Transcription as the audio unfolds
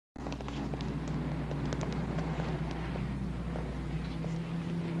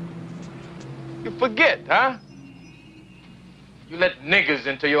You forget, huh? You let niggas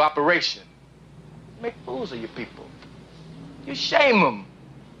into your operation. You make fools of your people. You shame them.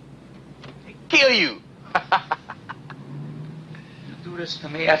 They kill you. You do this to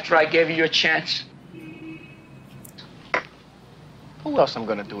me after I gave you your chance? Who else I'm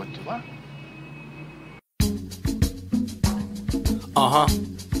gonna do it to, huh? Uh-huh.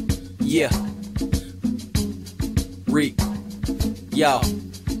 Yeah. Reek. Yo.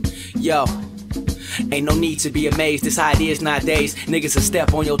 Ain't no need to be amazed, this how it is nowadays. Niggas will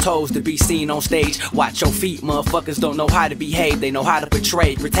step on your toes to be seen on stage. Watch your feet, motherfuckers don't know how to behave. They know how to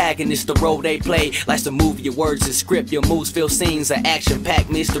portray, protagonist the role they play. Likes to move your words and script, your moves fill scenes. An action-packed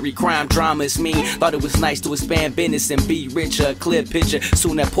mystery, crime, drama is mean. Thought it was nice to expand business and be richer. A clear picture,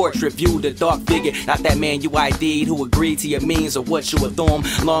 soon that portrait viewed a dark figure. Not that man you ID'd who agreed to your means or what you would throw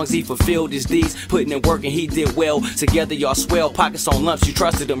him. Long as he fulfilled his deeds, putting in work and he did well. Together y'all swell, pockets on lumps, you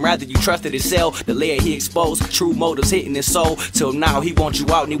trusted him. Rather you trusted his cell. The layer he exposed, true motives hitting his soul. Till now he wants you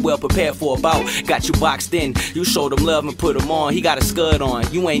out and he well prepared for a bout. Got you boxed in, you showed him love and put him on. He got a scud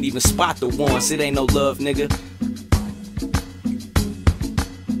on, you ain't even spot the ones. It ain't no love, nigga.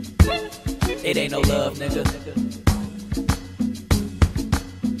 It ain't no love, nigga.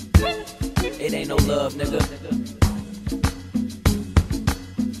 It ain't no love, nigga.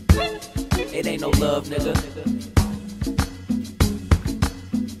 It ain't no love, nigga.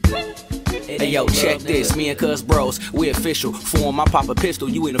 Hey yo, check this, me and cuz bros, we official. Form, I pop a pistol,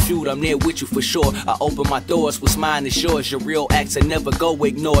 you in a feud, I'm there with you for sure. I open my doors, what's mine is yours. Your real acts will never go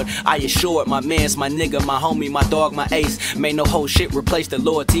ignored. I assure it, my man's my nigga, my homie, my dog, my ace. Made no whole shit, replace the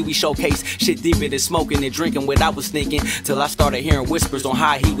loyalty we showcase. Shit deeper than smoking and drinking what I was thinking. Till I started hearing whispers on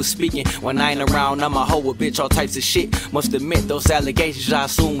how he was speaking. When I ain't around, I'm a hoe, a bitch, all types of shit. Must admit, those allegations I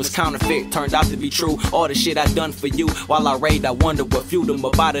assume was counterfeit turned out to be true. All the shit I done for you, while I raid, I wonder what fueled them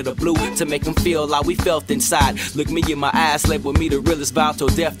up out of the blue. To make them feel like we felt inside. Look me in my eyes, label me the realest, vow till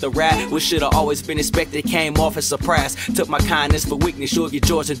death the rat. What should've always been expected came off as surprise. Took my kindness for weakness, you'll get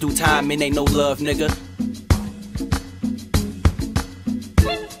yours in due time. It ain't no love, nigga.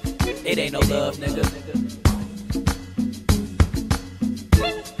 It ain't no love, nigga.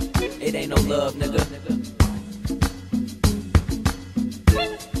 It ain't no love, nigga.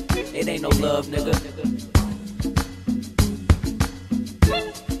 It ain't no love, nigga.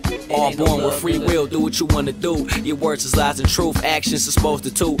 All born with free will, do what you wanna do. Your words is lies and truth, actions are supposed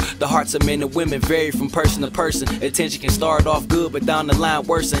to too. The hearts of men and women vary from person to person. Attention can start off good, but down the line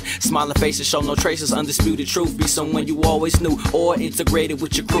worsen. Smiling faces show no traces, undisputed truth. Be someone you always knew, or integrated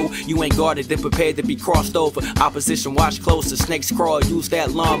with your crew. You ain't guarded, then prepared to be crossed over. Opposition watch closer, snakes crawl, use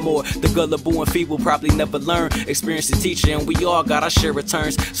that lawnmower. The gullible and feeble probably never learn. Experience the teacher, and we all got our share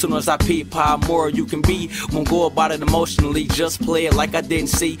returns. Soon as I peep how moral you can be, won't go about it emotionally, just play it like I didn't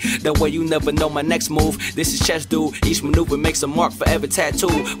see. That way you never know my next move. This is chess, dude. Each maneuver makes a mark forever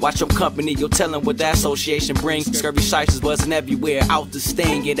tattooed. Watch your company, you're telling what that association brings. Scurvy shites is buzzing everywhere, out the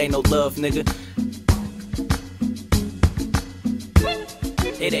sting. It ain't no love, nigga.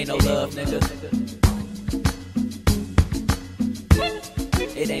 It ain't no love, nigga.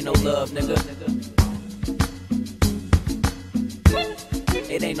 It ain't no love, nigga.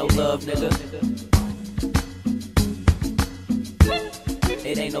 It ain't no love, nigga.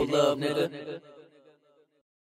 It ain't no love, nigga.